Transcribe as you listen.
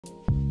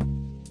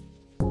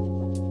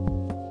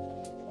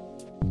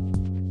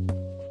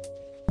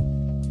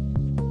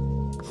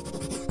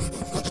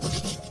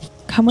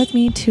Come with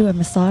me to a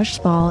massage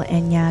spa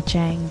in Nha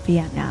Trang,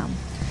 Vietnam.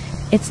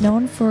 It's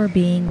known for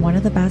being one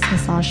of the best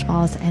massage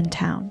spas in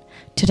town.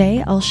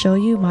 Today, I'll show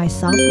you my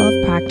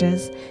self-love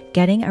practice,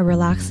 getting a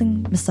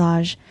relaxing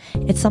massage.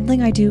 It's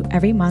something I do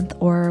every month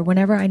or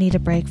whenever I need a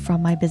break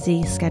from my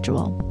busy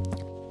schedule.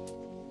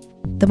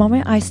 The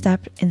moment I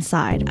step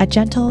inside, a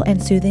gentle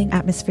and soothing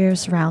atmosphere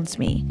surrounds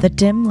me. The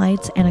dim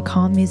lights and a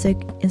calm music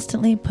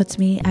instantly puts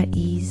me at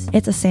ease.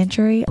 It's a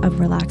sanctuary of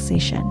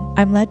relaxation.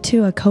 I'm led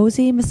to a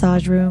cozy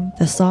massage room.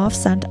 The soft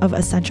scent of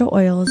essential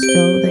oils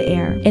fill the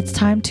air. It's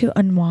time to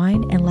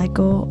unwind and let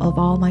go of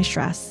all my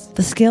stress.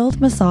 The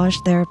skilled massage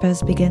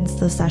therapist begins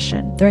the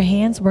session. Their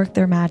hands work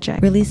their magic,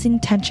 releasing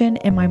tension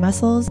in my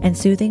muscles and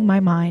soothing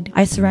my mind.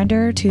 I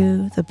surrender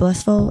to the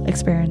blissful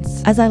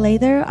experience. As I lay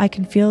there, I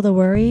can feel the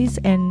worries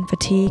and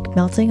fatigue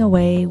melting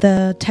away.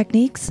 The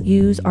techniques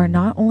used are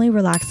not only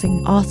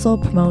relaxing, also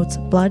promotes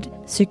blood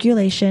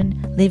circulation,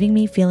 leaving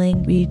me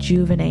feeling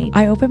rejuvenate.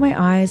 I open my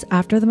eyes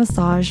after the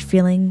massage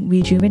feeling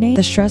rejuvenate.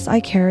 The stress I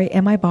carry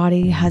in my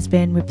body has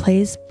been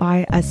replaced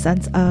by a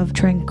sense of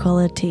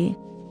tranquility.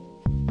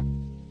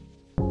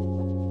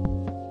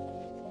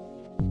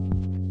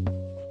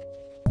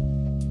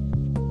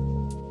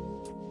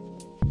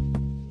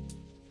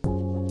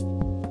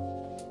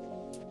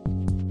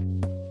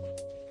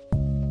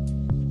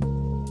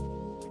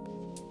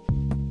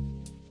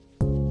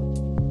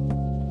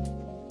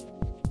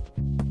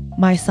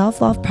 My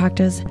self-love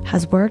practice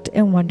has worked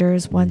in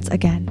wonders once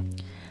again.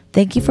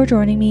 Thank you for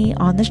joining me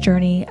on this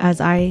journey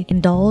as I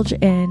indulge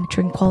in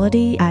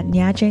tranquility at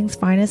Nha Trang's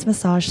finest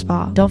massage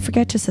spa. Don't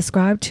forget to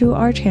subscribe to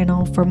our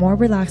channel for more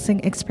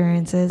relaxing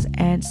experiences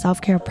and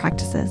self-care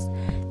practices.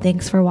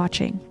 Thanks for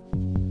watching.